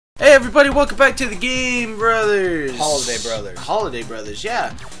Hey everybody, welcome back to the Game Brothers. Holiday Brothers,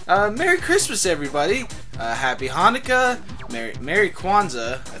 yeah. Merry Christmas, everybody. Happy Hanukkah. Merry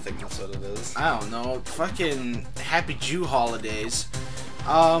Kwanzaa. I think that's what it is. I don't know. Fucking Happy Jew holidays.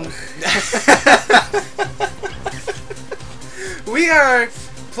 We are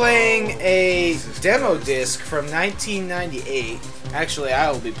playing a demo disc from 1998. Actually, I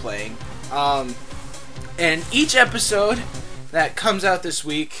will be playing. And each episode that comes out this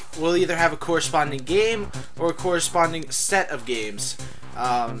week will either have a corresponding game or a corresponding set of games. We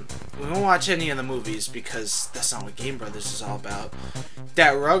won't watch any of the movies because that's not what Game Brothers is all about.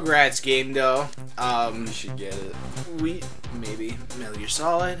 That Rugrats game, though, you should get it. Maybe Metal Gear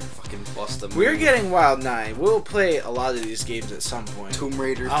Solid. Fucking bust them. We're getting Wild 9. We'll play a lot of these games at some point. Tomb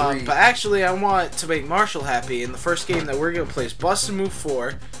Raider 3. But actually, I want to make Marshall happy, and the first game that we're going to play is Bust and Move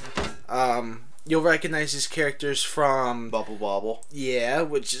 4. You'll recognize these characters from Bubble Bobble. Yeah,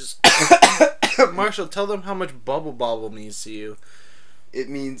 which is Marshall, tell them how much Bubble Bobble means to you. It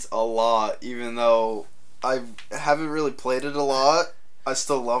means a lot, even though I haven't really played it a lot. I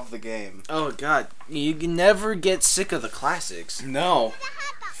still love the game. Oh god, you can never get sick of the classics. No.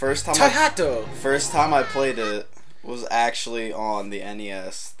 First time I played it was actually on the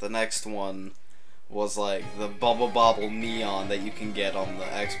NES. The next one was like the Bubble Bobble Neon that you can get on the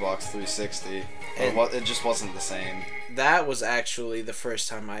Xbox 360. It just wasn't the same. That was actually the first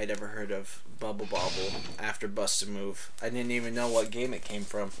time I had ever heard of Bubble Bobble after Bust a Move. I didn't even know what game it came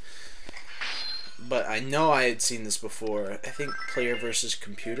from. But I know I had seen this before. I think Player versus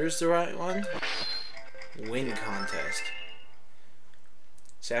Computer's the right one. Win contest.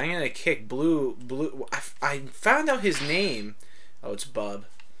 So I'm gonna kick Blue. I found out his name. Oh, it's Bub.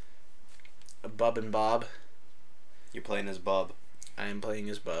 Bub and Bob. You're playing as Bub. I am playing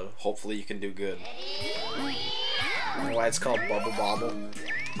as Bub. Hopefully you can do good. You know why it's called Bubble Bobble?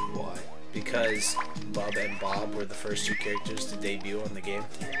 Why? Because Bub and Bob were the first two characters to debut on the game.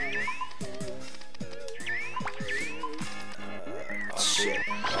 Shit.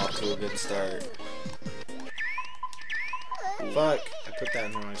 Off to a good start. Fuck. I put that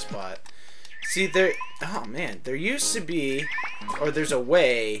in the wrong spot. See, oh man, there used to be, or there's a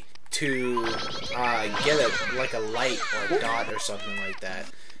way to get a light or a dot or something like that.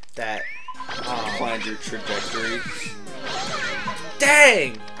 That planned your trajectory.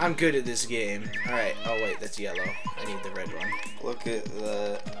 Dang! I'm good at this game. Alright, oh wait, that's yellow. I need the red one. Look at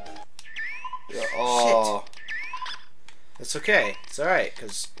that. Oh. Shit. That's okay. It's alright,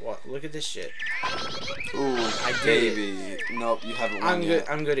 because look at this shit. Ooh, I did baby. It. Nope, you haven't won yet.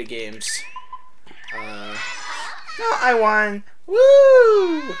 I'm good at games. No, I won!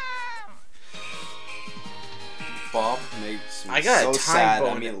 Woo! Bob makes me I got so a time sad.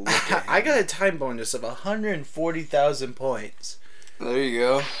 bonus. I mean, look at I got a time bonus of 140,000 points. There you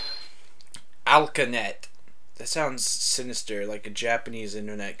go. Alcanet. That sounds sinister, like a Japanese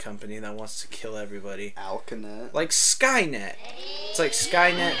internet company that wants to kill everybody. Alcanet? Like Skynet. It's like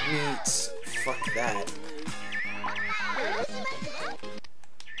Skynet meets... Fuck that.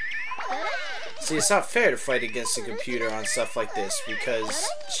 See, it's not fair to fight against a computer on stuff like this because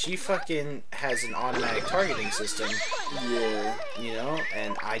she fucking has an automatic targeting system. Yeah. You know,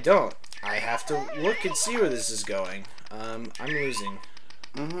 and I don't. I have to look and see where this is going. I'm losing.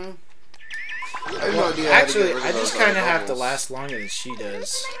 Mm-hmm. Actually, I just kind of have to last longer than she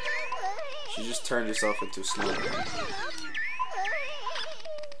does. She just turned herself into a snowman.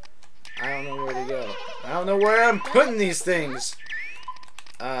 I don't know where to go. I don't know where I'm putting these things.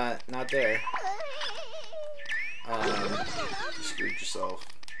 Not there. You screwed yourself.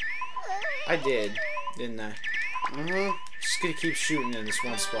 I did, didn't I? Mm-hmm. Just gonna keep shooting in this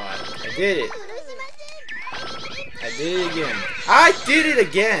one spot. I did it. I did it again. I did it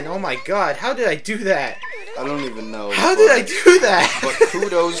again! Oh my god, how did I do that? I don't even know. How did I do that? But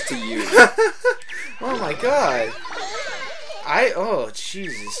kudos to you. Oh my god. Oh,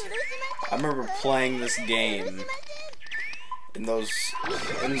 Jesus. I remember playing this game in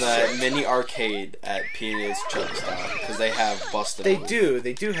the mini arcade at P&A's Truck Stop because they have Bust and Move.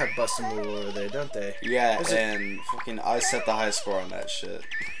 They do have Bust and Move over there, don't they? Yeah, and fucking I set the high score on that shit.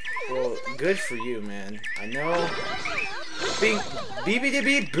 Well, good for you, man. I know. Bing,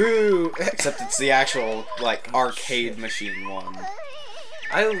 beep boo. Except it's the actual like arcade machine one.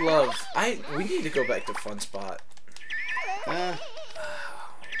 We need to go back to Fun Spot. How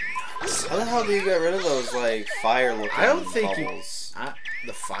the hell do you get rid of those like fire looking I don't think bubbles?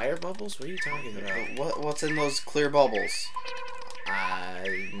 The fire bubbles? What are you talking about? What's in those clear bubbles?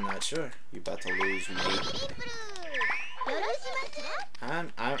 I'm not sure. You about to lose, mate.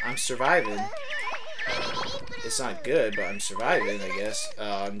 I'm surviving. It's not good, but I'm surviving, I guess.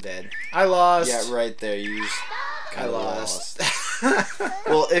 Oh, I'm dead. I lost. Yeah, right there. You just I lost.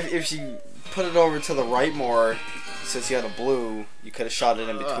 Well, if you put it over to the right more, since you had a blue, you could have shot it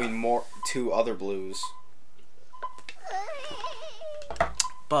in between two other blues.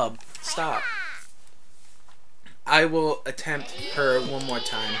 Bub, stop. I will attempt her one more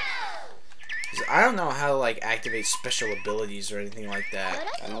time. I don't know how to like activate special abilities or anything like that.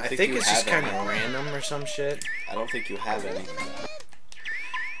 I think it's just kind of random or some shit. I don't think you have any.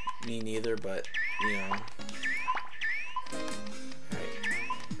 Me neither, but you know.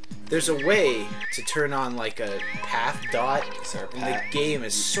 There's a way to turn on like a path dot, and the game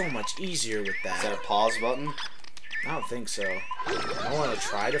is so much easier with that. Is that a pause button? I don't think so. I want to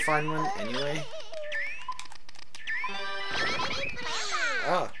try to find one anyway.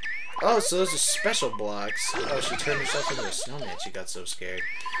 Oh. Oh, so those are special blocks. Oh, she turned herself into a snowman. She got so scared.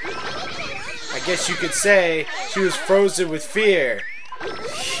 I guess you could say she was frozen with fear.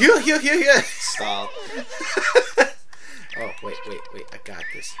 Stop. Oh, wait. I got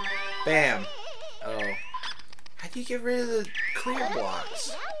this. Bam. Oh. How do you get rid of the clear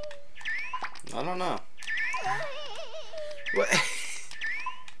blocks? I don't know. What?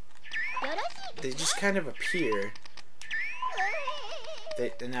 They just kind of appear.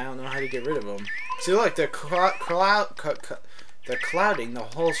 And I don't know how to get rid of them. See, look, they're they're clouding the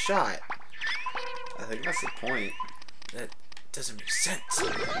whole shot. I think that's the point. That doesn't make sense.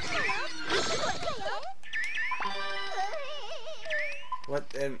 What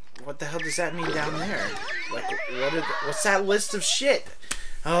the hell does that mean down there? Like, what's that list of shit?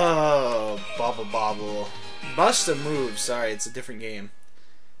 Oh, bobble. Bust a move. Sorry, it's a different game.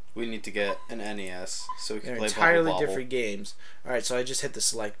 We need to get an NES so we can play entirely Bubble Bobble. different games. All right, so I just hit the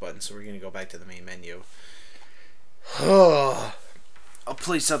select button, so we're gonna go back to the main menu. Oh, I'll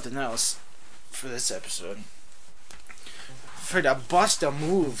play something else for this episode. For the bust a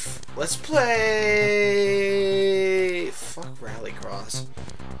move, let's play. Fuck Rallycross.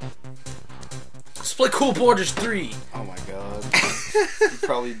 Let's play Cool Borders 3. Oh my god.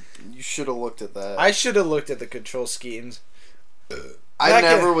 You should have looked at that. I should have looked at the control schemes. I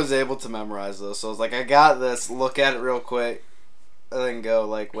never was able to memorize those, so I was like, I got this, look at it real quick, and then go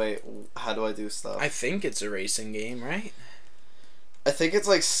like, wait, how do I do stuff? I think it's a racing game, right? I think it's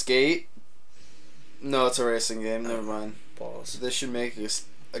like Skate. No, it's a racing game, never mind. Balls. This should make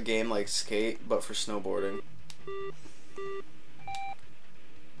a game like Skate, but for snowboarding.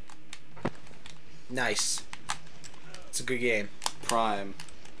 Nice. It's a good game. Prime.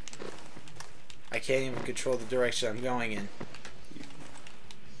 I can't even control the direction I'm going in.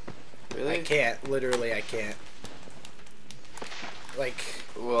 Really? I can't. Literally, I can't. Like...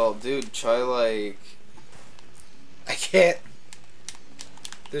 Well, dude, try like... I can't.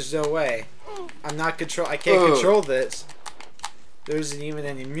 There's no way. I'm not control... I can't control this. There isn't even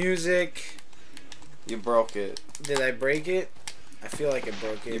any music. You broke it. Did I break it? I feel like I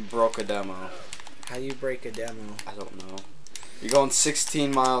broke it. You broke a demo. How do you break a demo? I don't know. You're going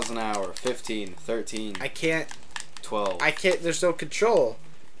 16 miles an hour. 15. 13. I can't... 12. I can't... There's no control.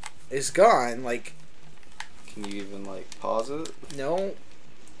 It's gone. Like... Can you even, like, pause it? No.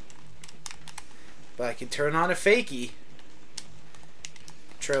 But I can turn on a fakie.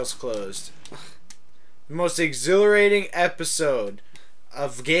 Trail's closed. The most exhilarating episode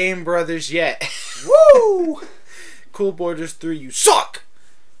of Game Brothers yet. Woo! Cool Borders 3, you suck!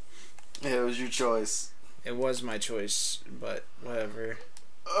 Yeah, it was your choice. It was my choice, but whatever.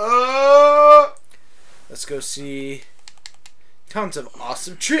 Let's go see tons of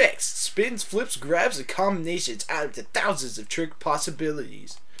awesome tricks. Spins, flips, grabs, and combinations out of the thousands of trick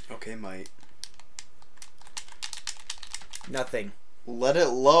possibilities. Okay, mate. Nothing. Let it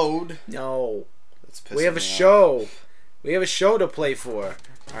load. No. That's pissing We have a me show. off. We have a show to play for.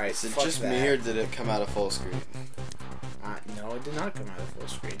 Alright, Is it fuck just that. me or did it come out of full screen? No, it did not come out of full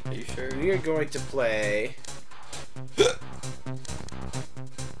screen. Are you sure? We are going to play...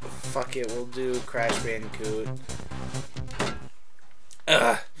 Fuck it, we'll do Crash Bandicoot.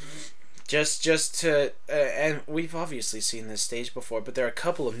 Just to... and we've obviously seen this stage before, but there are a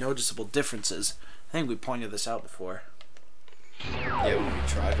couple of noticeable differences. I think we pointed this out before. Yeah, when we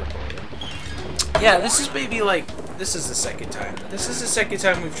tried recording. Yeah, this is maybe like... This is the second time. This is the second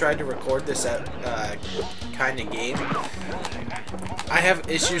time we've tried to record this kind of game. I have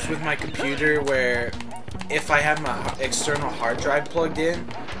issues with my computer where if I have my external hard drive plugged in,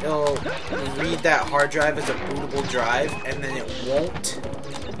 it'll read that hard drive as a bootable drive, and then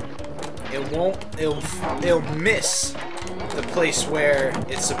it'll miss the place where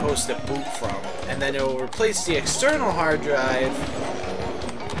it's supposed to boot from, and then it'll replace the external hard drive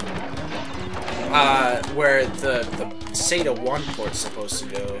where the SATA 1 port's supposed to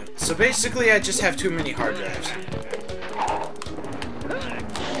go. So basically, I just have too many hard drives.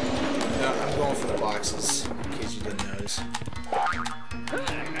 No, I'm going for the boxes, in case you didn't notice.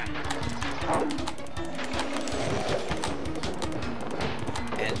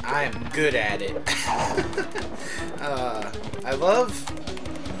 And I am good at it. I love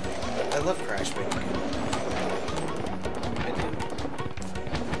Crash Bandicoot.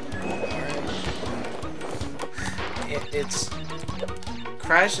 It's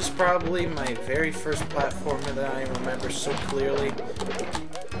Crash is probably my very first platformer that I remember so clearly.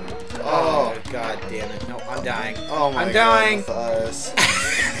 Oh god damn it! No, I'm dying. Oh my I'm dying. God,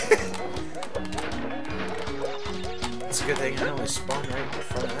 It's a good thing I only spawned right in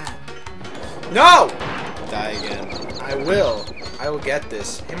front of that. No! Die again. I will. I will get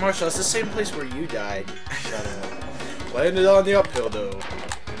this. Hey Marshall, it's the same place where you died. Shut up. Landed on the uphill though.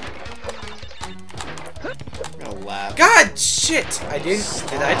 I'm gonna laugh. God shit! I didn't.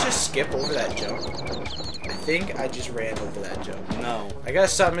 Did I just skip over that jump? I think I just ran over that jump. No. I gotta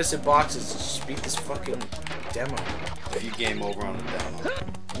stop missing boxes to just beat this fucking demo. If you game over on a demo.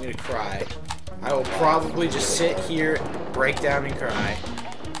 I'm gonna cry. I will probably just sit here, break down, and cry.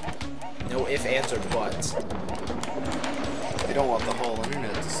 No ifs, ands, or buts. They don't want the whole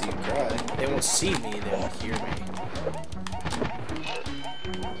internet to see you cry. They won't see me, they will hear me.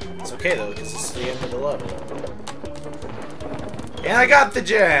 It's okay though, because this is the end of the level. And I got the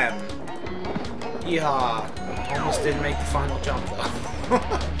gem! Yeehaw. Almost didn't make the final jump though.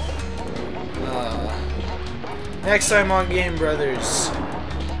 Next time on Game Brothers,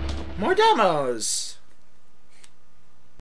 more demos!